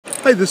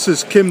Hey, this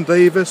is Kim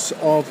Davis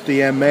of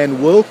DMN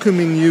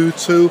welcoming you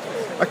to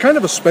a kind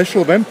of a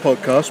special event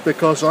podcast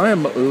because I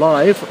am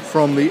live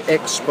from the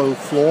expo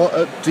floor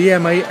at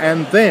DMA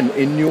and Then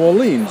in New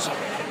Orleans.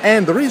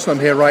 And the reason I'm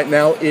here right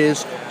now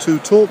is to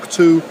talk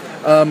to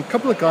a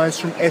couple of guys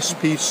from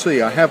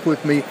SPC. I have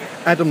with me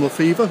Adam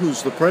Lefevre,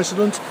 who's the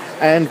president,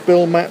 and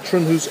Bill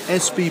Matron, who's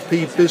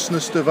SVP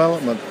Business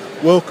Development.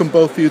 Welcome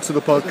both of you to the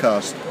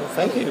podcast. Well,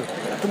 thank you.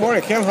 Good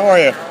morning, Kim. How are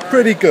you?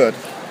 Pretty good.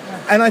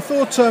 And I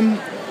thought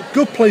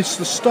good place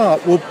to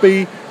start would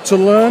be to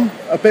learn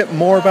a bit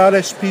more about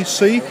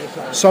SPC.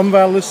 Some of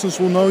our listeners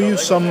will know you,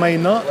 some may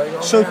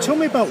not. So tell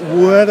me about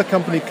where the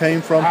company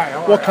came from,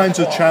 what kinds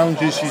of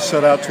challenges you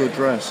set out to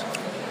address.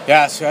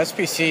 Yeah, so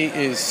SPC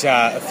is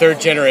a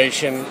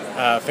third-generation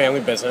family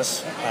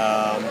business.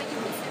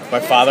 My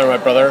father, my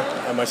brother,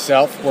 and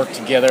myself work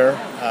together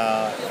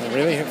and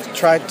really have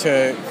tried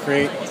to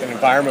create an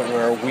environment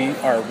where we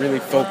are really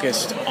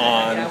focused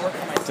on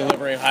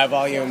delivering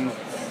high-volume,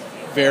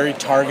 very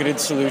targeted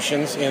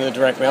solutions in the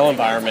direct mail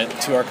environment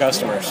to our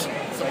customers.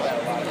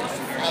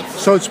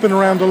 So it's been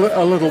around a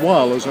little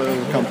while as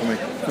a company.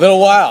 A little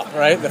while,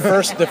 right? The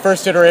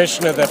first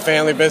iteration of the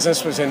family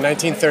business was in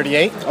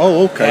 1938.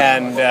 Oh, okay.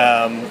 And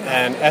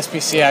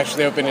SPC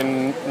actually opened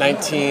in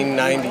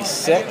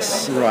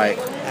 1996. Right.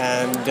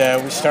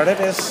 And we started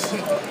as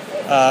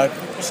a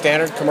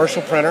standard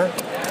commercial printer,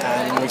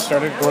 and we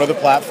started to grow the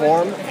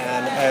platform.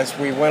 And as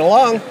we went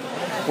along,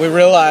 we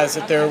realized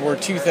that there were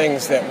two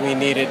things that we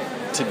needed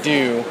to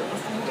do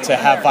to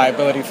have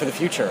viability for the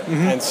future.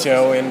 Mm-hmm. And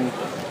so in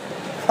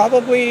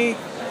probably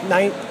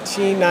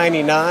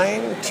 1999,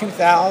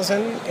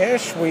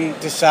 2000-ish, we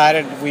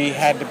decided we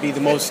had to be the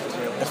most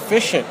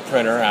efficient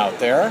printer out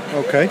there.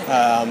 Okay.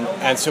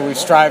 And so we've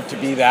strived to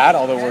be that,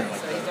 although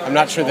I'm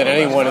not sure that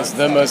anyone is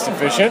the most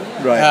efficient.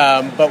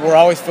 Right. But we're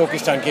always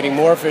focused on getting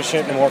more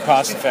efficient and more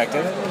cost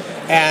effective.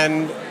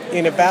 And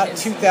in about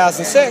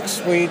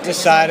 2006, we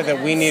decided that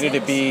we needed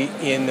to be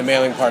in the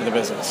mailing part of the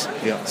business.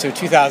 Yeah. So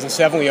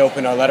 2007, we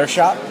opened our letter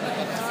shop.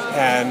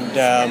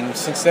 And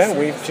since then,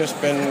 we've just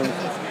been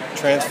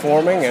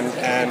transforming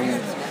and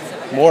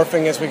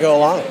morphing as we go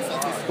along.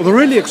 Well, the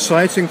really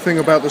exciting thing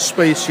about the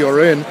space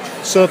you're in,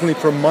 certainly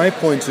from my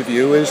point of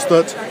view, is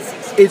that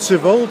it's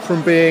evolved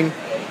from being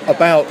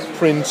about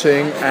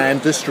printing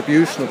and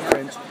distribution of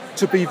print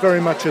to be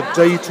very much a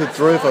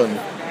data-driven,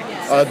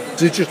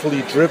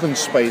 digitally driven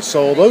space.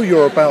 So although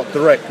you're about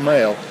direct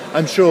mail,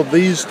 I'm sure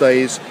these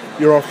days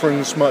your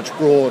offering's much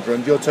broader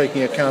and you're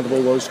taking account of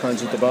all those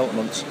kinds of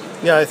developments.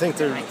 Yeah, I think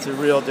it's a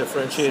real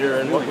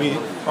differentiator, and what we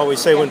always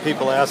say when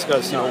people ask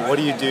us, what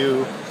do you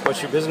do,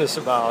 what's your business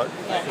about,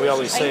 we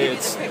always say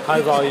it's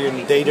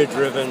high-volume,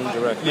 data-driven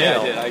direct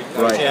mail,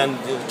 Right. And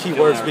the key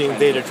words being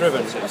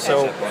data-driven.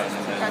 So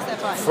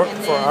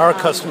for our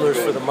customers,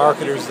 for the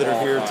marketers that are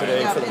here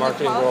today, for the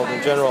marketing world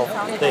in general,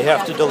 they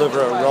have to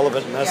deliver a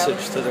relevant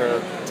message to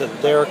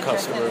their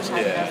customers,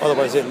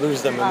 otherwise they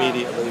lose them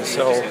immediately.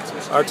 So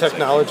our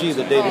technology,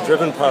 the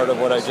data-driven part of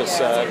what I just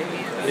said,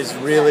 is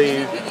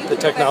really the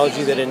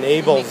technology that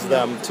enables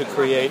them to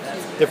create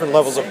different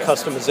levels of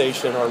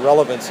customization or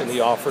relevance in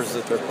the offers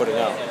that they're putting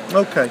out.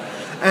 Okay.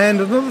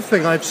 And another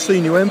thing I've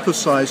seen you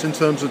emphasize in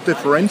terms of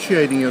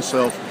differentiating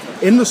yourself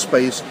in the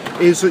space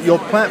is that your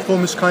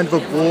platform is kind of a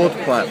broad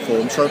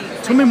platform. So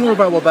tell me more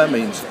about what that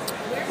means.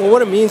 Well,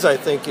 what it means, I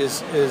think,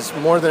 is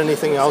more than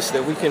anything else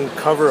that we can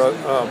cover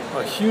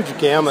a huge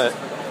gamut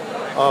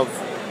of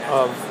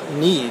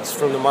needs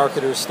from the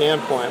marketer's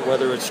standpoint,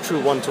 whether it's true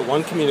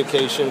one-to-one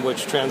communication,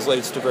 which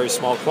translates to very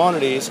small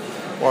quantities,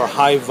 or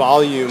high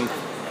volume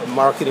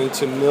marketing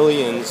to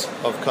millions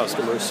of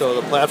customers. So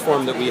the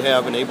platform that we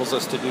have enables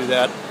us to do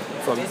that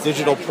from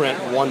digital print,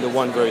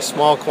 one-to-one, very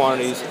small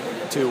quantities,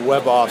 to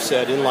web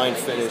offset, inline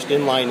finished,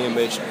 inline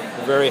image,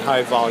 very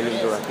high volume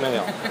direct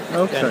mail,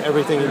 and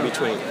everything in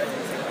between.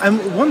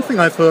 And one thing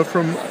I've heard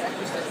from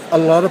a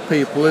lot of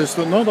people is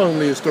that not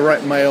only is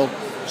direct mail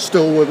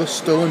still with us,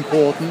 still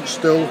important,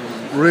 still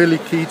really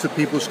key to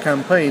people's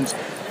campaigns,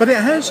 but it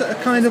has a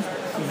kind of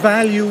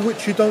value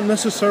which you don't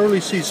necessarily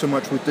see so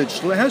much with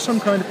digital. It has some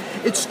kind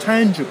of, it's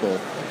tangible.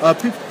 A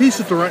piece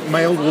of direct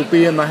mail will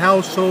be in the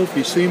household,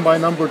 be seen by a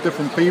number of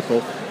different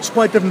people. It's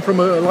quite different from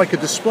like a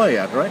display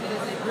ad, right?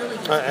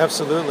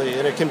 Absolutely,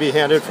 and it can be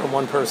handed from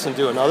one person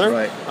to another.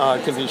 Right.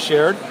 It can be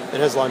shared. It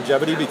has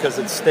longevity because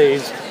it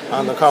stays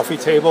on the coffee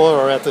table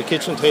or at the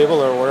kitchen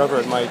table or wherever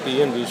it might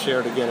be and be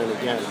shared again and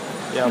again.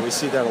 Yeah, we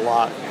see that a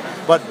lot.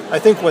 But I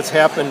think what's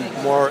happened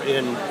more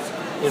in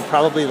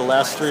probably the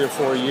last 3 or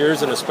 4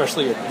 years, and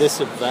especially at this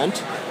event,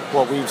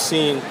 what we've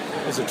seen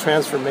is a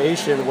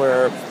transformation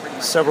where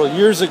several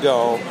years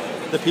ago,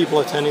 the people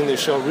attending the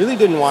show really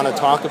didn't want to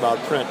talk about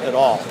print at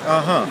all.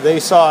 They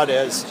saw it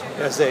as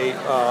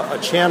a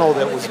channel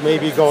that was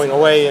maybe going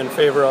away in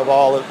favor of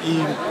all of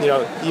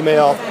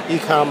email,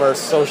 e-commerce,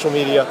 social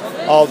media,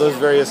 all those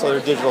various other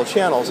digital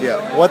channels.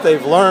 Yeah. What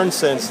they've learned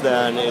since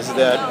then is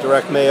that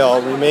direct mail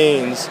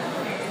remains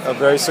a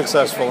very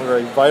successful and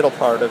very vital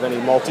part of any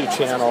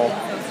multi-channel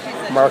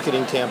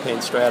marketing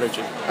campaign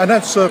strategy. And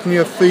that's certainly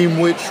a theme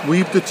which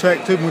we've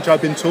detected, which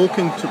I've been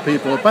talking to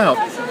people about.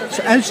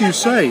 So as you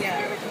say,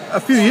 a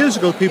few years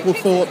ago people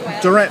thought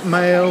direct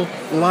mail,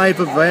 live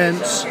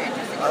events,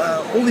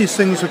 all these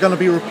things are going to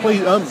be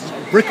replaced,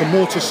 brick and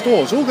mortar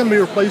stores, all going to be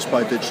replaced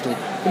by digital.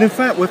 But in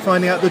fact, we're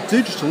finding out that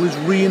digital is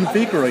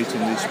reinvigorating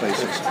these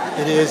spaces.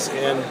 It is,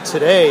 and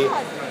today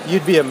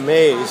you'd be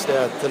amazed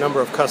at the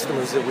number of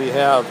customers that we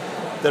have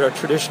that are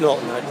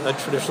traditional, not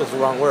traditional is the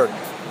wrong word,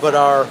 but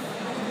are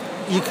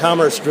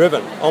e-commerce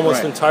driven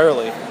almost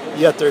entirely.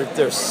 Yet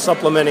they're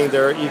supplementing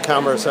their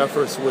e-commerce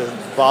efforts with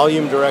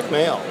volume direct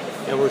mail.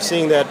 And we're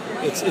seeing that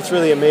it's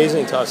really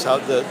amazing to us how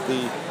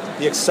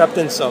the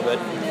acceptance of it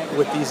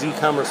with these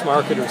e-commerce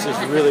marketers is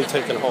really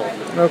taken hold.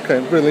 Okay,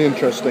 really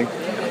interesting.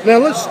 Now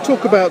let's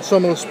talk about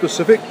some of the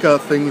specific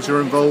things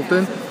you're involved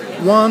in.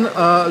 One,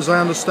 as I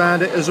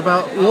understand it, is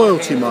about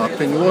loyalty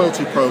marketing,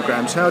 loyalty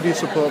programs. How do you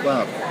support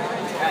that?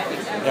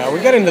 Yeah,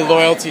 we got into the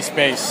loyalty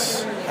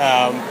space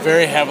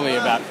very heavily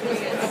about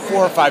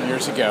 4 or 5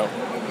 years ago.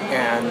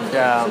 And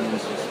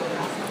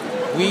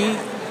we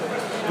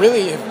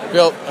really have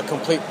built a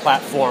complete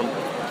platform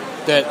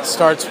that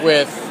starts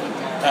with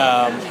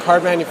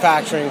card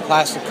manufacturing,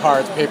 plastic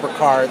cards, paper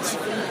cards,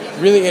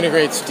 really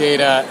integrates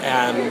data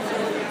and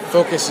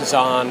focuses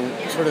on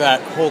sort of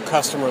that whole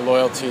customer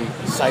loyalty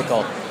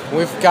cycle.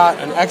 We've got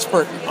an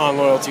expert on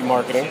loyalty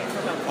marketing.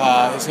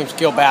 His name's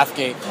Gil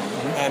Bathgate,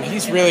 and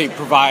he really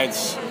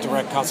provides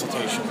direct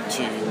consultation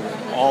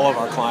to all of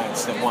our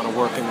clients that want to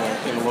work in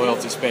the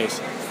loyalty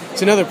space.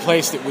 It's another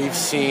place that we've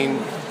seen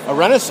a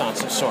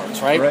renaissance of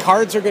sorts, right?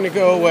 Cards are going to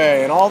go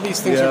away, and all these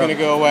things are going to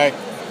go away.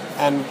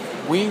 And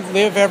we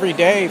live every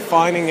day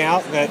finding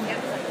out that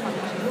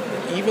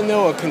even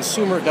though a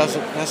consumer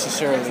doesn't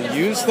necessarily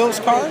use those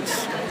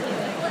cards,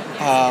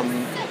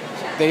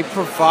 they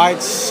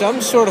provide some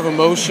sort of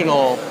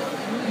emotional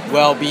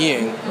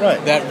well-being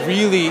that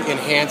really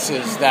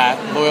enhances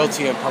that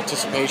loyalty and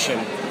participation.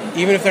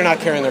 Even if they're not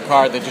carrying their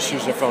card, they just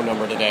use their phone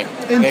number today.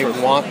 They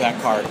want that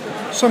card.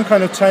 Some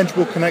kind of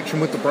tangible connection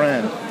with the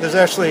brand. There's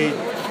actually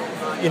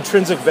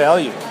intrinsic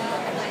value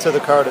to the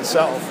card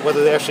itself.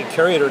 Whether they actually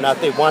carry it or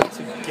not, they want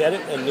to get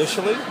it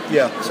initially.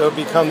 Yeah. So it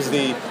becomes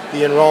the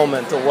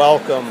enrollment, the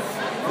welcome,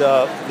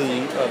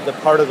 the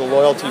part of the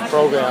loyalty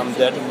program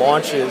that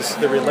launches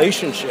the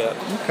relationship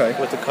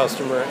with the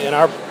customer. And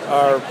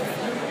our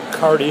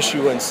card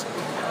issuance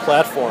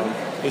platform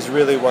is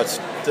really what's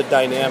the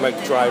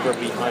dynamic driver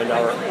behind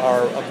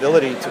our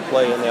ability to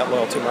play in that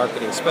loyalty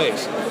marketing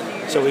space.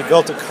 So we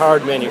built a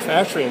card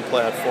manufacturing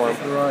platform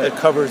that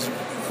covers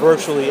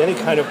virtually any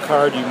kind of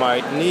card you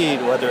might need,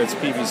 whether it's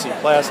PVC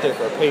plastic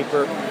or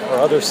paper or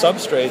other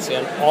substrates,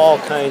 and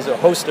a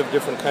host of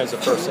different kinds of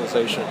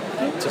personalization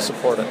to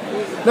support it.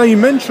 Now you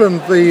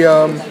mentioned the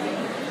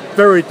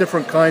very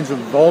different kinds of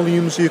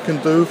volumes you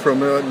can do, from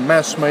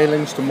mass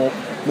mailings to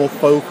more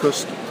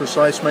focused,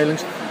 precise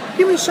mailings.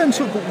 Give me a sense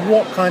of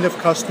what kind of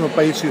customer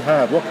base you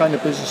have, what kind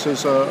of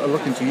businesses are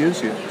looking to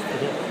use you.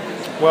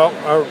 Well,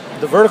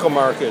 the vertical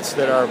markets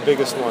that are our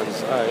biggest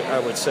ones, I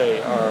would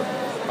say,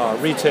 are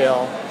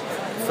retail,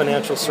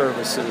 financial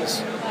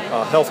services,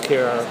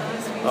 healthcare,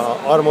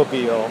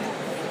 automobile.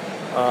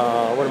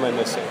 What am I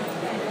missing?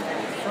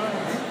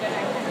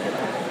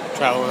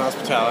 Travel and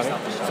hospitality.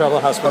 Travel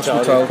and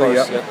hospitality, of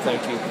course. Yeah,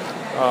 thank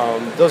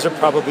you. Those are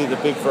probably the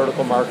big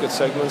vertical market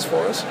segments for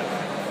us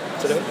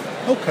today.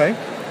 Okay.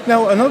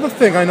 Now, another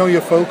thing I know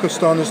you're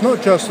focused on is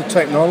not just the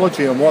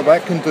technology and what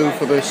that can do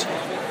for this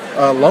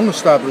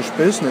long-established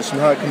business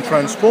and how it can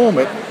transform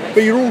it,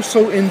 but you're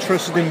also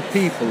interested in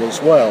people as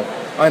well.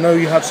 I know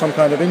you have some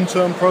kind of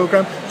intern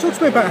program. Talk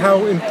to me about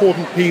how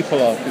important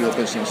people are for your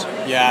business.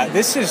 Yeah,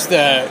 this is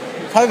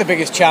probably the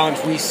biggest challenge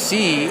we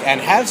see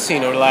and have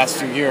seen over the last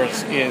few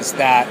years, is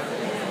that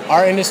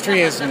our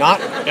industry is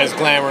not as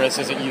glamorous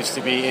as it used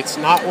to be. It's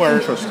not where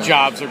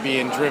jobs are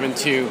being driven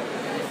to.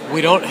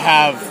 We don't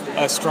have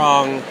a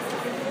strong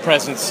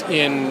presence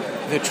in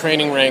the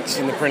training ranks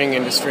in the printing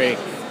industry,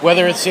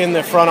 whether it's in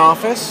the front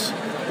office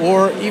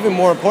or, even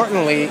more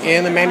importantly,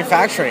 in the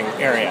manufacturing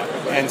area.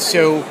 And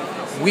so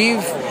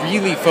we've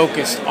really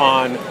focused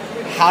on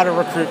how to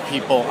recruit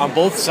people on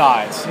both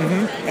sides.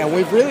 And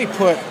we've really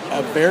put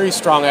a very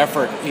strong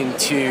effort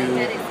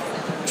into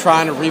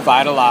trying to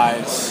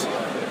revitalize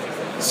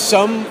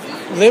some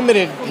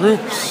limited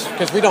groups,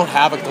 because we don't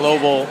have a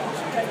global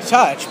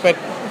touch, but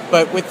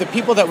with the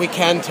people that we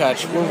can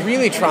touch, we're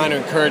really trying to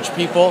encourage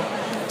people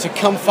to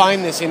come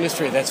find this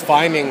industry that's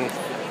finding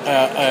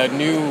a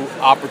new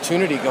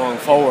opportunity going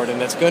forward,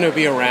 and that's going to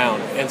be around.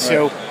 And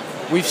so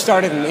we've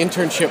started an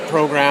internship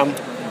program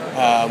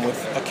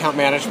with account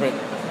management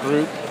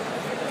group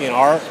in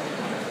our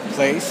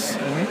place,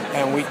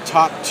 and we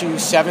talk to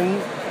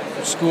 7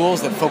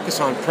 schools that focus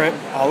on print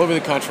all over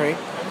the country,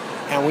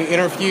 and we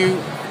interview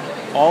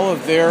all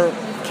of their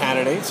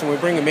candidates, and we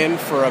bring them in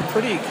for a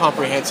pretty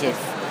comprehensive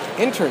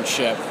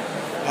internship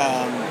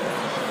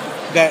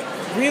that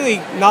really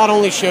not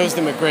only shows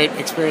them a great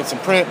experience in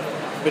print,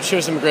 but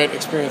shows them a great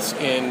experience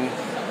in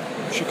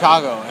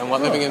Chicago and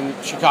what living in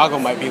Chicago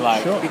might be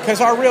like. Sure.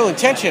 Because our real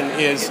intention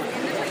is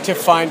to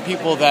find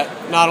people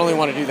that not only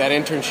want to do that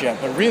internship,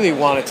 but really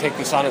want to take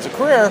this on as a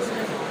career.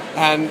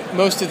 And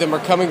most of them are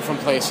coming from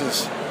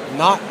places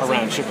not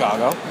around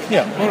Chicago.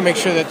 Yeah. We want to make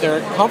sure that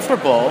they're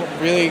comfortable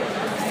really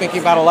thinking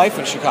about a life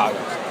in Chicago.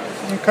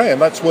 Okay,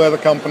 and that's where the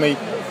company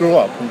grew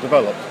up and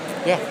developed.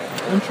 Yeah.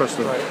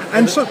 Interesting. Right.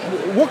 And so,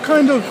 what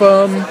kind of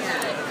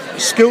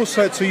skill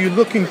sets are you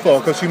looking for?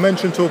 Because you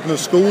mentioned talking to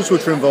schools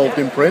which are involved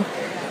in print.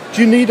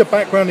 Do you need a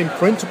background in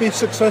print to be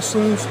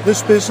successful in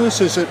this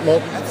business? Is it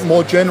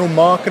more general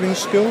marketing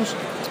skills?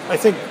 I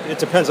think it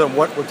depends on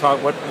what we're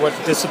talking,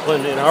 what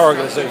discipline in our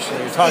organization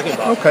you're talking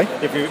about. Okay.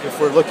 If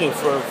we're looking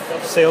for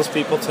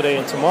salespeople today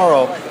and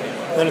tomorrow,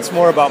 then it's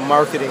more about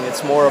marketing.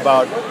 It's more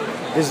about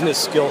business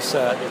skill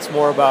set. It's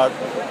more about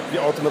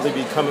ultimately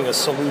becoming a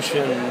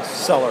solution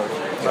seller,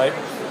 right?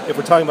 If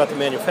we're talking about the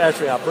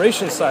manufacturing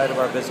operations side of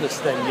our business,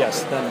 then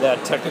yes, then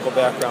that technical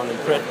background in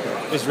print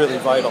is really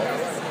vital.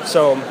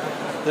 So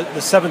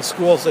the 7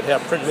 schools that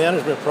have print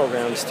management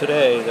programs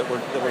today that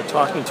we're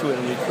talking to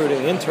and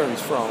recruiting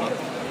interns from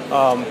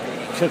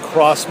can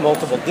cross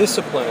multiple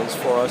disciplines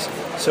for us.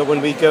 So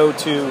when we go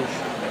to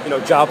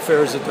job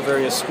fairs at the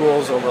various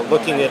schools, or we're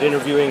looking at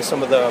interviewing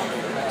some of the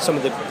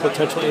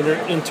potential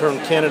intern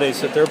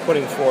candidates that they're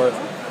putting forth,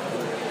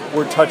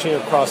 we're touching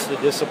across the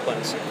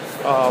disciplines.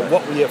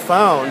 What we have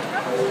found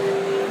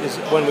is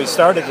when we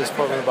started this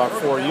program about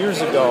 4 years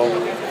ago,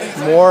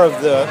 more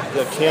of the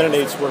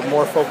candidates were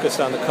more focused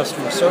on the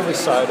customer service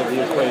side of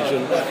the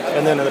equation,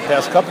 and then in the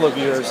past couple of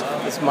years,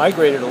 it's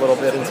migrated a little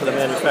bit into the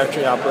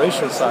manufacturing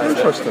operations side of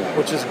it,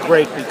 which is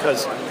great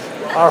because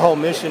our whole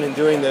mission in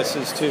doing this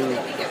is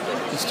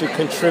to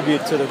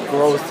contribute to the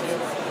growth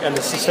and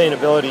the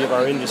sustainability of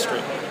our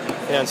industry.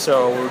 And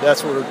so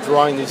that's where we're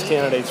drawing these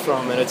candidates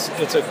from, and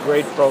it's a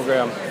great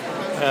program,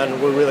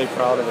 and we're really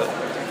proud of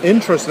it.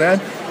 Interesting.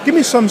 And give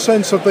me some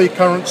sense of the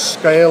current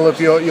scale of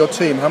your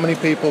team. How many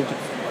people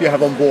do you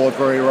have on board,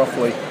 very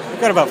roughly? We've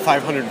got about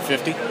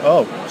 550.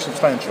 Oh,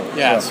 substantial.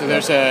 Yeah, so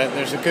there's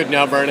a good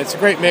number, and it's a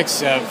great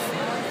mix of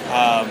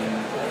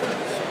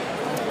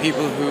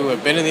people who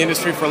have been in the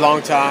industry for a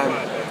long time,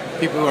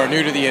 people who are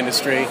new to the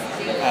industry.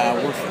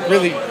 We're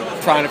really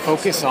trying to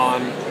focus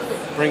on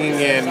bringing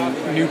in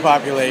new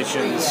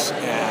populations,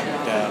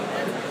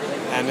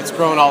 and it's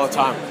growing all the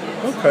time.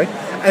 Okay.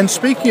 And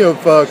speaking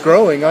of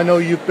growing, I know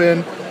you've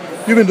been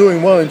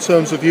doing well in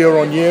terms of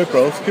year-on-year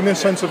growth. Give me a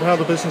sense of how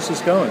the business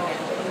is going.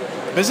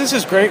 Business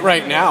is great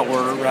right now.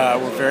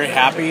 We're very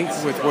happy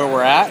with where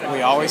we're at.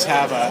 We always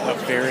have a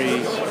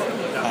very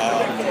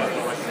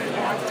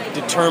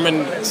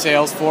determined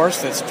sales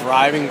force that's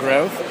driving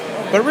growth.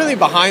 But really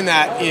behind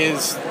that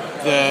is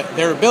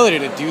their ability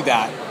to do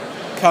that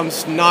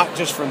comes not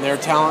just from their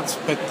talents,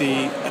 but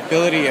the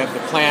ability of the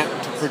plant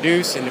to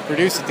produce and to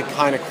produce at the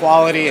kind of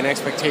quality and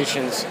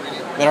expectations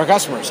that our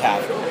customers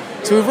have.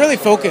 So we've really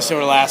focused over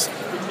the last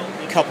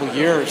couple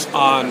years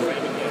on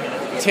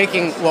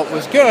taking what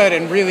was good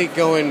and really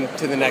going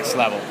to the next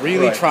level,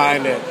 really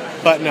trying to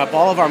button up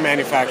all of our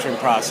manufacturing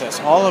process,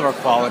 all of our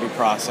quality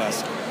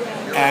process.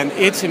 And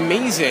it's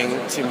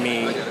amazing to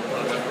me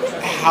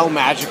how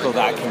magical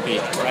that can be,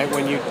 right?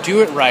 When you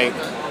do it right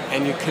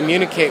and you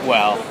communicate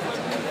well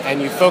and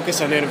you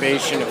focus on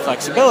innovation and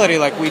flexibility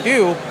like we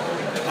do,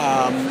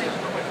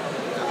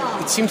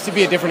 it seems to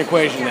be a different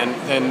equation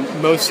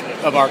than most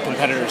of our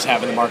competitors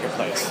have in the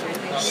marketplace.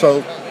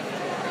 So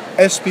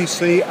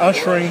SBC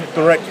ushering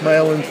direct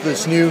mail into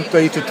this new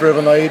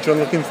data-driven age and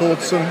looking forward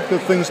to some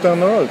good things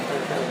down the road.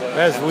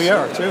 As we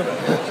are, too.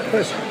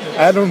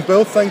 Adam and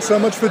Bill, thanks so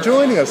much for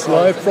joining us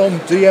live from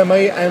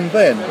DMA and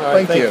Then.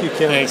 Thank you,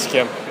 Kim. Thanks,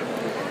 Kim.